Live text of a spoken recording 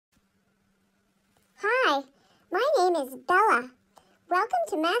name is Bella. Welcome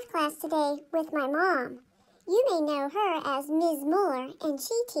to math class today with my mom. You may know her as Ms. Mueller, and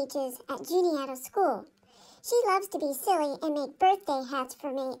she teaches at Juniata School. She loves to be silly and make birthday hats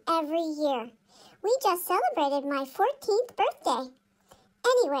for me every year. We just celebrated my 14th birthday.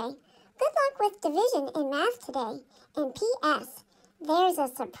 Anyway, good luck with division in math today. And P.S. There's a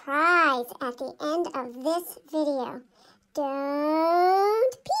surprise at the end of this video.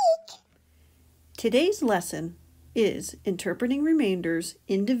 Don't peek! Today's lesson is interpreting remainders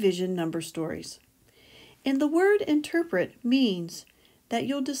in division number stories. And the word interpret means that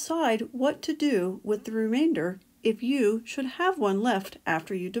you'll decide what to do with the remainder if you should have one left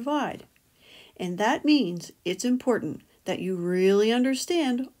after you divide. And that means it's important that you really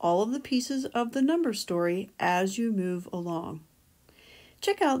understand all of the pieces of the number story as you move along.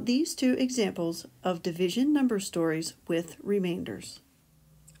 Check out these two examples of division number stories with remainders.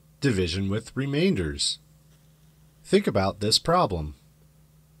 Division with remainders. Think about this problem.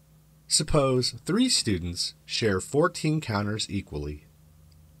 Suppose 3 students share 14 counters equally.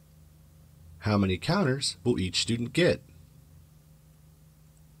 How many counters will each student get?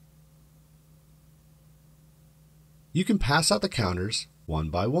 You can pass out the counters one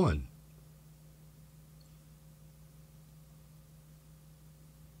by one.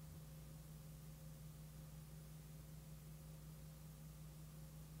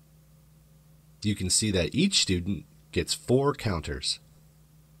 You can see that each student gets 4 counters.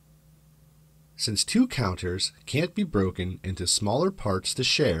 Since 2 counters can't be broken into smaller parts to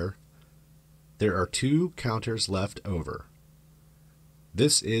share, there are 2 counters left over.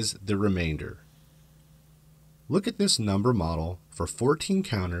 This is the remainder. Look at this number model for 14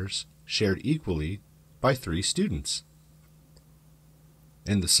 counters shared equally by 3 students.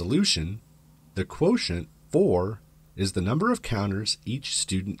 In the solution, the quotient 4 is the number of counters each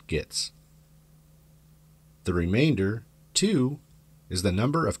student gets. The remainder, 2, is the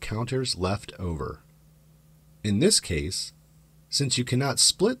number of counters left over. In this case, since you cannot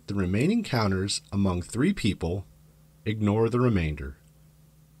split the remaining counters among 3 people, ignore the remainder.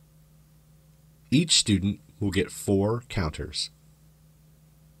 Each student will get 4 counters.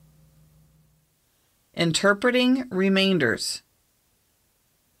 Interpreting remainders.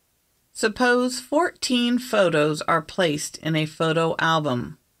 Suppose 14 photos are placed in a photo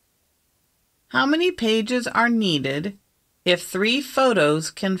album. How many pages are needed if 3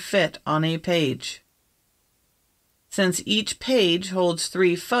 photos can fit on a page? Since each page holds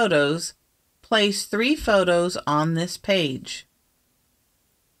 3 photos, place 3 photos on this page.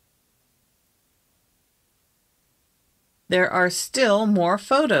 There are still more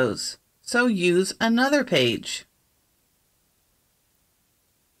photos, so use another page.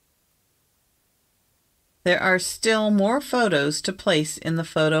 There are still more photos to place in the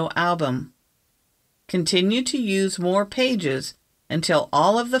photo album. Continue to use more pages until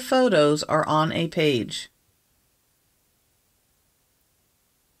all of the photos are on a page.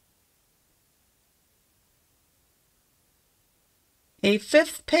 A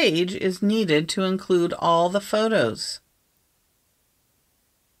 5th page is needed to include all the photos.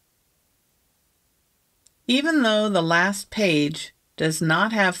 Even though the last page does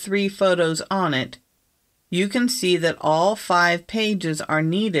not have 3 photos on it, you can see that all 5 pages are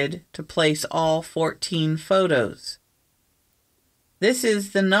needed to place all 14 photos. This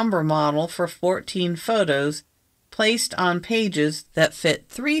is the number model for 14 photos placed on pages that fit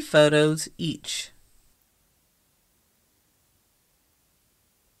 3 photos each.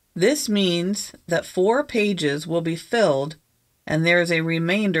 This means that 4 pages will be filled and there is a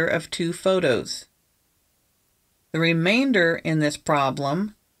remainder of 2 photos. The remainder in this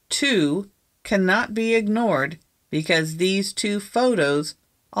problem, 2, cannot be ignored because these 2 photos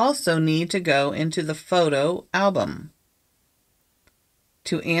also need to go into the photo album.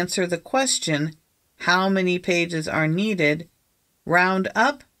 To answer the question, how many pages are needed, round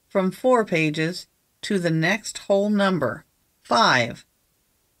up from 4 pages to the next whole number, 5.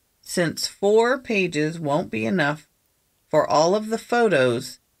 Since 4 pages won't be enough for all of the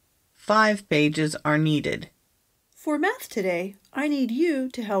photos, 5 pages are needed. For math today, I need you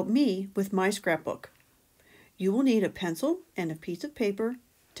to help me with my scrapbook. You will need a pencil and a piece of paper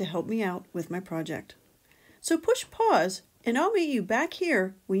to help me out with my project. So push pause and I'll meet you back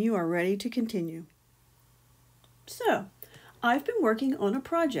here when you are ready to continue. So, I've been working on a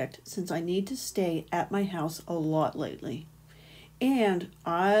project since I need to stay at my house a lot lately. And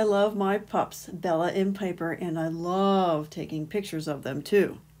I love my pups, Bella and Piper, and I love taking pictures of them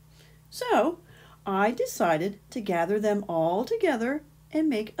too. So, I decided to gather them all together and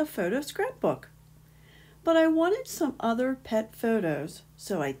make a photo scrapbook. But I wanted some other pet photos,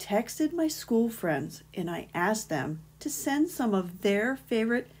 so I texted my school friends and I asked them to send some of their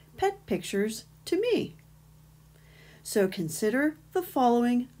favorite pet pictures to me. So consider the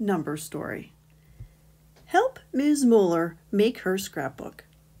following number story. Help Ms. Mueller make her scrapbook.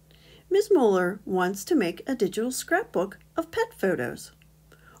 Ms. Mueller wants to make a digital scrapbook of pet photos.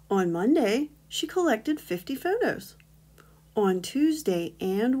 On Monday, she collected 50 photos. On Tuesday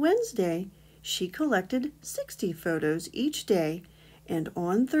and Wednesday, she collected 60 photos each day, and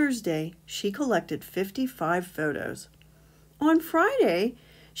on Thursday, she collected 55 photos. On Friday,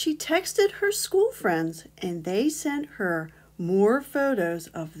 she texted her school friends, and they sent her more photos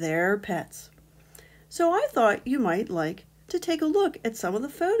of their pets. So I thought you might like to take a look at some of the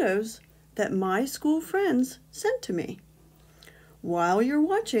photos that my school friends sent to me. While you're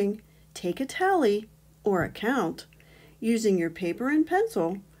watching, take a tally or a count using your paper and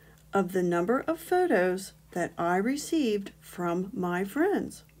pencil of the number of photos that I received from my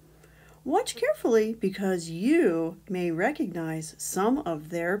friends. Watch carefully because you may recognize some of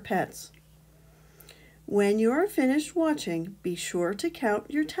their pets. When you are finished watching, be sure to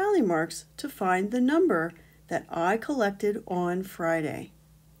count your tally marks to find the number that I collected on Friday.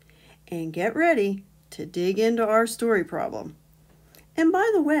 And get ready to dig into our story problem. And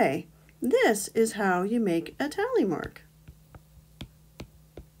by the way, this is how you make a tally mark.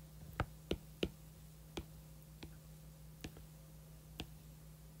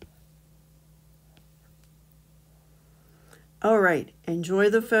 All right,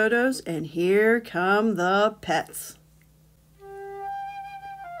 enjoy the photos, and here come the pets.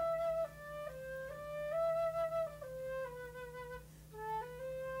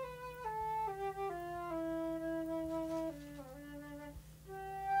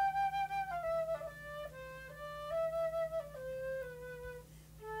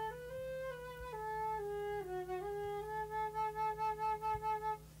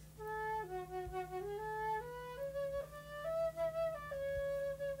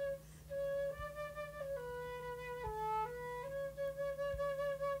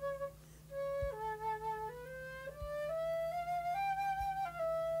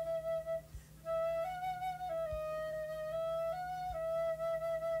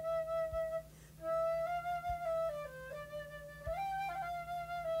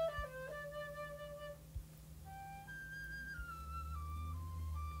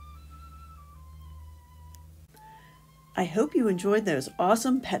 I hope you enjoyed those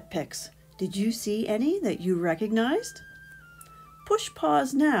awesome pet pics. Did you see any that you recognized? Push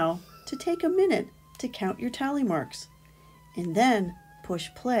pause now to take a minute to count your tally marks, and then push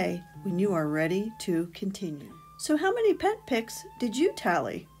play when you are ready to continue. So how many pet pics did you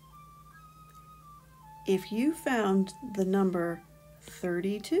tally? If you found the number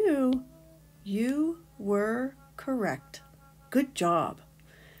 32, you were correct. Good job.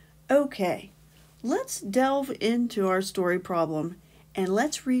 Okay. Let's delve into our story problem and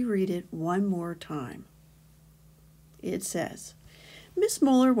let's reread it one more time. It says, Miss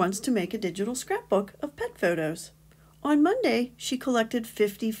Mueller wants to make a digital scrapbook of pet photos. On Monday, she collected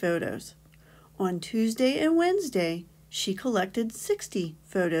 50 photos. On Tuesday and Wednesday, she collected 60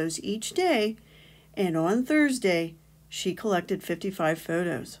 photos each day, and on Thursday, she collected 55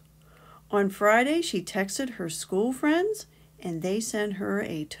 photos. On Friday, she texted her school friends, and they sent her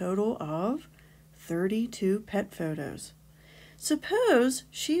a total of 32 pet photos. Suppose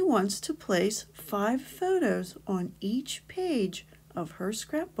she wants to place 5 photos on each page of her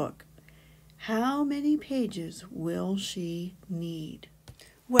scrapbook. How many pages will she need?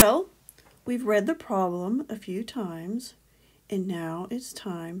 Well, we've read the problem a few times, and now it's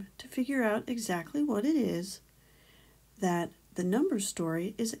time to figure out exactly what it is that the number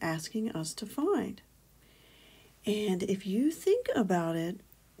story is asking us to find. And if you think about it,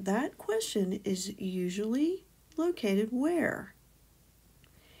 that question is usually located where?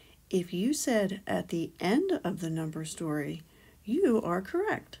 If you said at the end of the number story, you are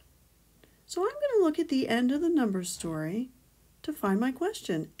correct. So I'm going to look at the end of the number story to find my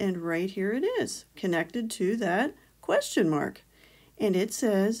question. And right here it is, connected to that question mark. And it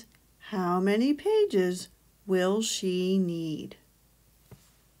says, how many pages will she need?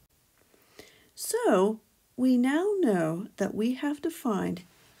 So we now know that we have to find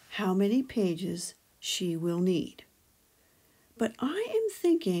how many pages she will need. But I am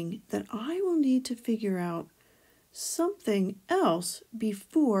thinking that I will need to figure out something else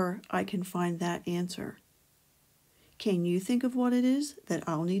before I can find that answer. Can you think of what it is that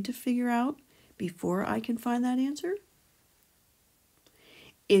I'll need to figure out before I can find that answer?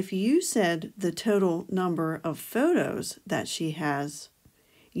 If you said the total number of photos that she has,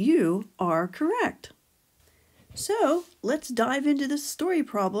 you are correct. So let's dive into this story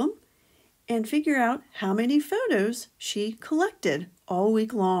problem and figure out how many photos she collected all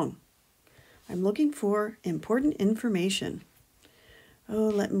week long. I'm looking for important information. Oh,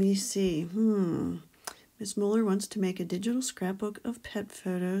 let me see. Ms. Mueller wants to make a digital scrapbook of pet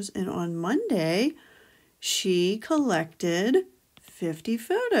photos, and on Monday, she collected 50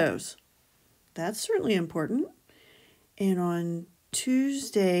 photos. That's certainly important. And on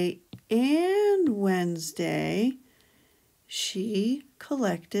Tuesday and Wednesday, she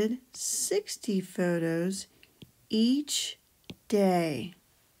collected 60 photos each day.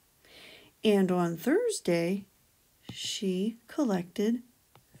 And on Thursday, she collected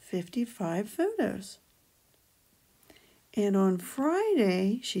 55 photos. And on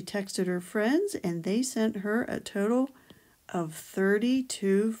Friday, she texted her friends and they sent her a total of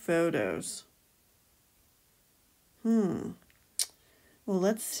 32 photos. Well,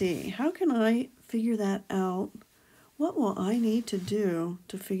 let's see. How can I figure that out? What will I need to do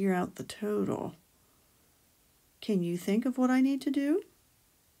to figure out the total? Can you think of what I need to do?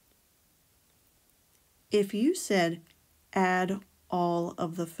 If you said add all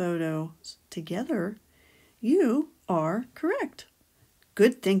of the photos together, you are correct.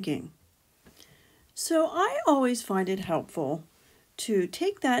 Good thinking. So I always find it helpful to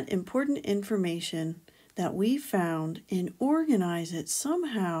take that important information that we found and organize it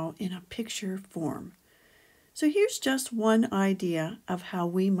somehow in a picture form. So here's just one idea of how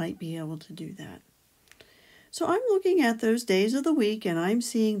we might be able to do that. So I'm looking at those days of the week and I'm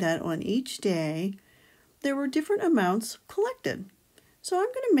seeing that on each day there were different amounts collected. So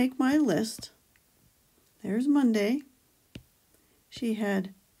I'm going to make my list. There's Monday. She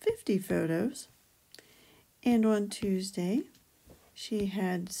had 50 photos. And on Tuesday, she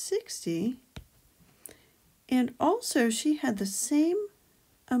had 60. And also she had the same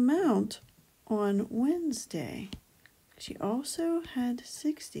amount on Wednesday. She also had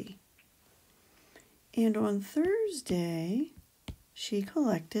 60. And on Thursday, she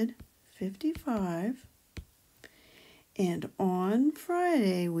collected 55. And on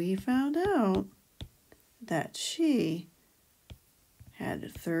Friday, we found out that she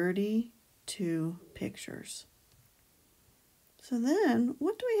had 32 pictures. So then,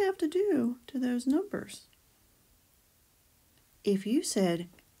 what do we have to do to those numbers? If you said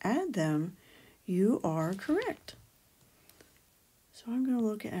add them, you are correct. So I'm going to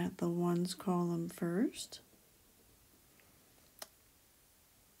look at the ones column first.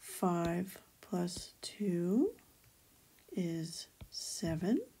 5 plus 2 is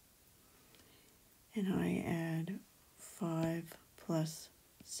 7. And I add 5 plus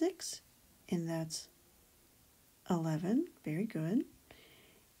 6, and that's 11. Very good.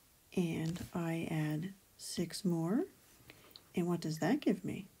 And I add 6 more. And what does that give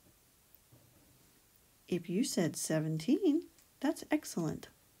me? If you said 17, that's excellent.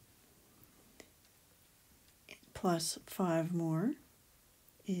 Plus 5 more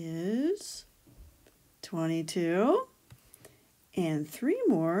is 22. And 3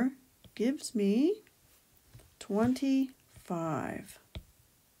 more gives me 25.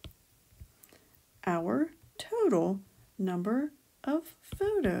 Our total number of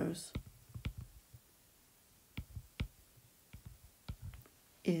photos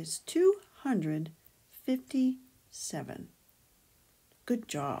is 257. Good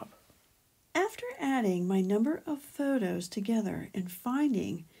job. After adding my number of photos together and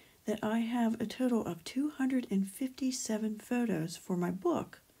finding that I have a total of 257 photos for my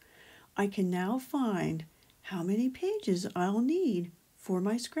book, I can now find how many pages I'll need for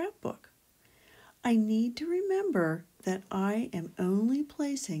my scrapbook. I need to remember that I am only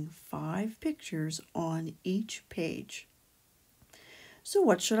placing 5 pictures on each page. So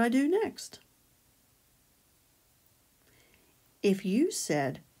what should I do next? If you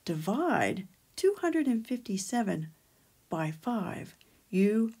said divide 257 by 5,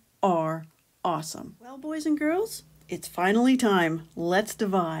 you are awesome. Well, boys and girls, it's finally time. Let's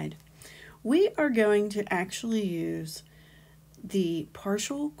divide. We are going to actually use the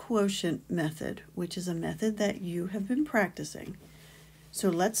partial quotient method, which is a method that you have been practicing. So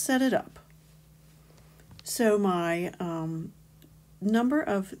let's set it up. So my number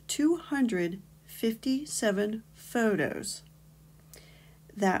of 257 photos,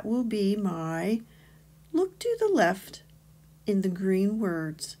 that will be my, look to the left in the green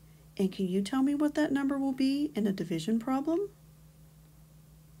words, and can you tell me what that number will be in a division problem?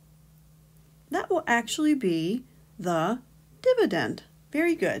 That will actually be the dividend.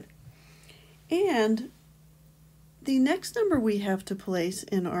 Very good. And the next number we have to place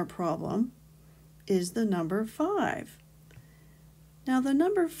in our problem is the number 5. Now the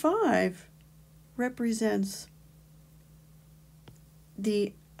number 5 represents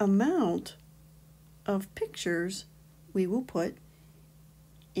the amount of pictures we will put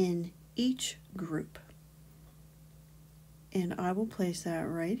in each group. And I will place that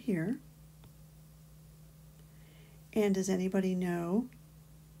right here. And does anybody know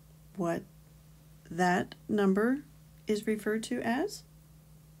what that number is referred to as?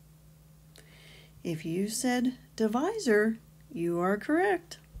 If you said divisor, you are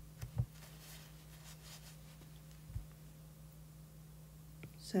correct.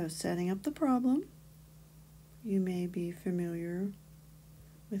 So setting up the problem, you may be familiar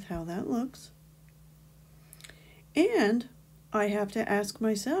with how that looks. And I have to ask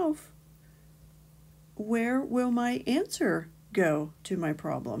myself, where will my answer go to my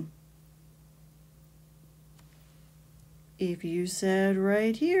problem? If you said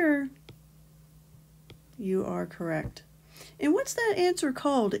right here, you are correct. And what's that answer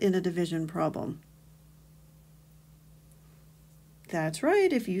called in a division problem? That's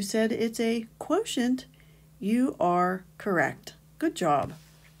right. If you said it's a quotient, you are correct. Good job.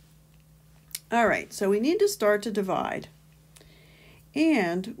 All right, so we need to start to divide.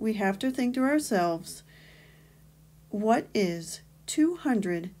 And we have to think to ourselves, what is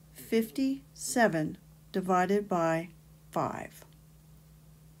 257 divided by 5?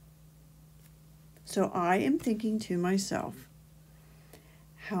 So I am thinking to myself,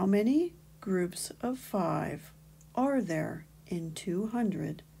 how many groups of 5 are there in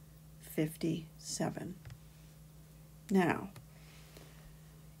 257? Now,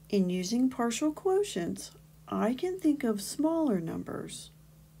 in using partial quotients, I can think of smaller numbers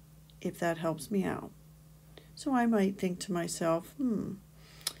if that helps me out. So I might think to myself, I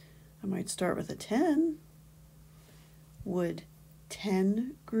might start with a 10. Would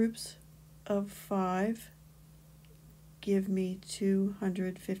 10 groups of 5 give me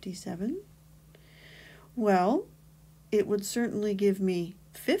 257? Well, it would certainly give me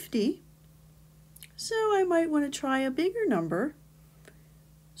 50. So I might want to try a bigger number.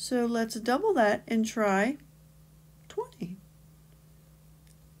 So let's double that and try 20.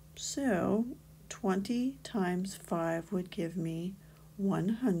 So 20 times 5 would give me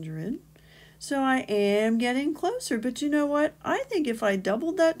 100. So I am getting closer, but you know what? I think if I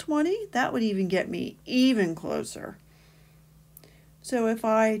doubled that 20, that would even get me even closer. So if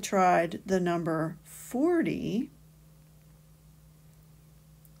I tried the number 40,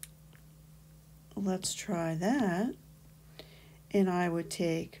 let's try that. And I would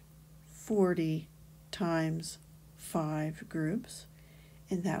take 40 times 5 groups,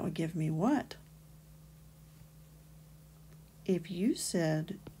 and that would give me what? If you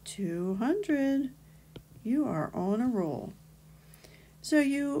said 200, you are on a roll. So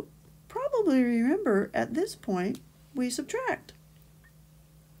you probably remember at this point, we subtract.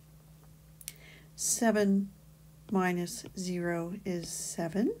 7 minus 0 is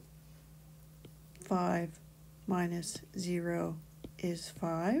 7. 5 minus 0 is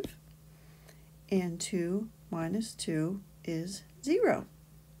 5. And 2 minus 2 is 0.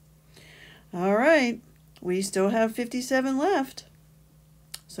 All right, we still have 57 left.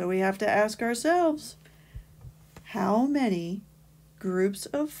 So we have to ask ourselves, how many groups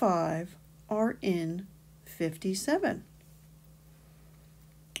of 5 are in 57?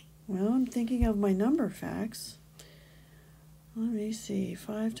 Well, I'm thinking of my number facts. Let me see,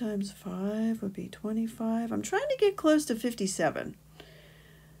 5 times 5 would be 25. I'm trying to get close to 57.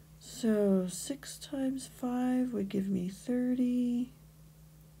 So 6 times 5 would give me 30.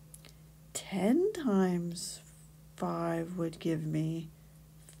 10 times 5 would give me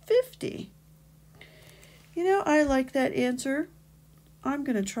 50. You know, I like that answer. I'm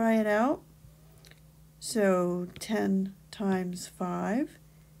going to try it out. So 10 times 5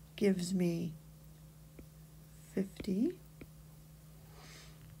 gives me 50.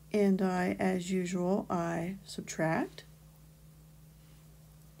 And as usual, I subtract.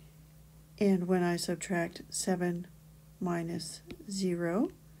 And when I subtract 7 minus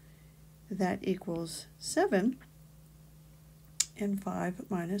 0, that equals 7. And 5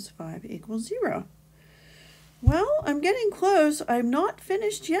 minus 5 equals 0. Well, I'm getting close. I'm not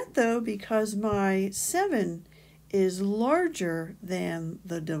finished yet, though, because my 7 is larger than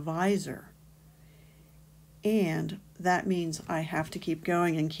the divisor. And that means I have to keep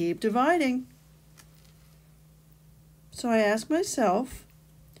going and keep dividing. So I ask myself,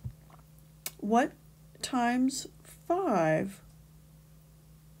 what times 5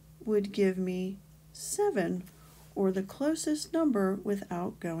 would give me 7, or the closest number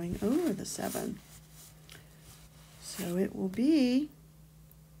without going over the 7? So it will be,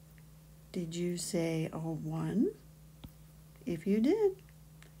 did you say a 1? If you did,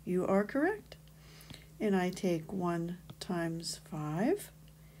 you are correct. And I take 1 times 5,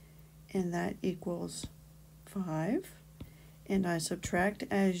 and that equals 5. And I subtract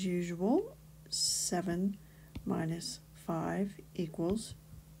as usual. 7 minus 5 equals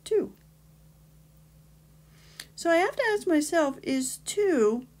 2. So I have to ask myself, is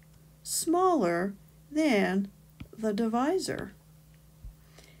 2 smaller than the divisor?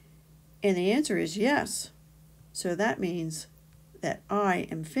 And the answer is yes. So that means that I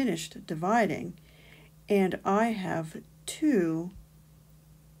am finished dividing and I have 2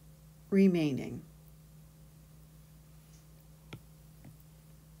 remaining.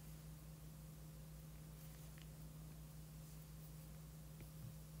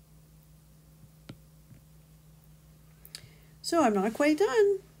 So I'm not quite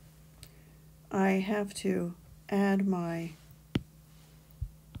done. I have to add my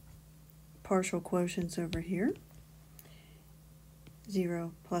partial quotients over here.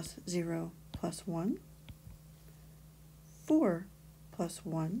 0 plus 0 plus 1. 4 plus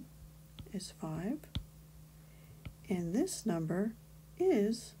 1 is 5. And this number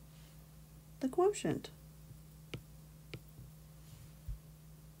is the quotient.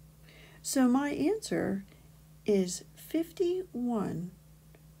 So my answer is 51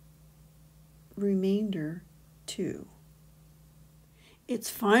 remainder 2. It's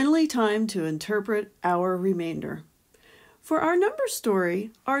finally time to interpret our remainder. For our number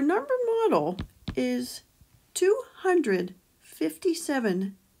story, our number model is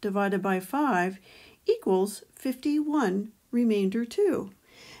 257 divided by 5 equals 51 remainder 2.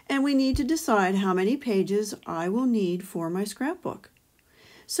 And we need to decide how many pages I will need for my scrapbook.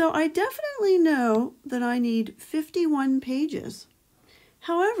 So I definitely know that I need 51 pages.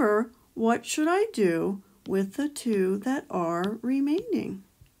 However, what should I do with the 2 that are remaining?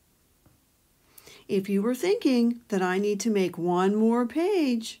 If you were thinking that I need to make one more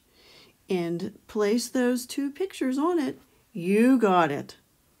page and place those 2 pictures on it, you got it.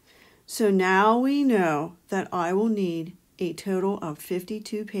 So now we know that I will need a total of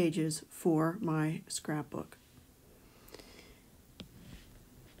 52 pages for my scrapbook.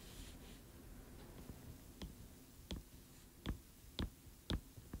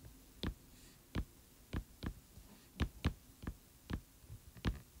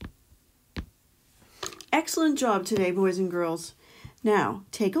 Excellent job today, boys and girls. Now,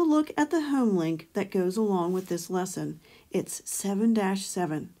 take a look at the home link that goes along with this lesson. It's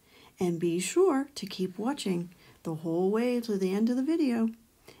 7-7. And be sure to keep watching the whole way to the end of the video.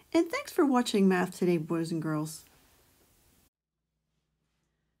 And thanks for watching Math Today, boys and girls.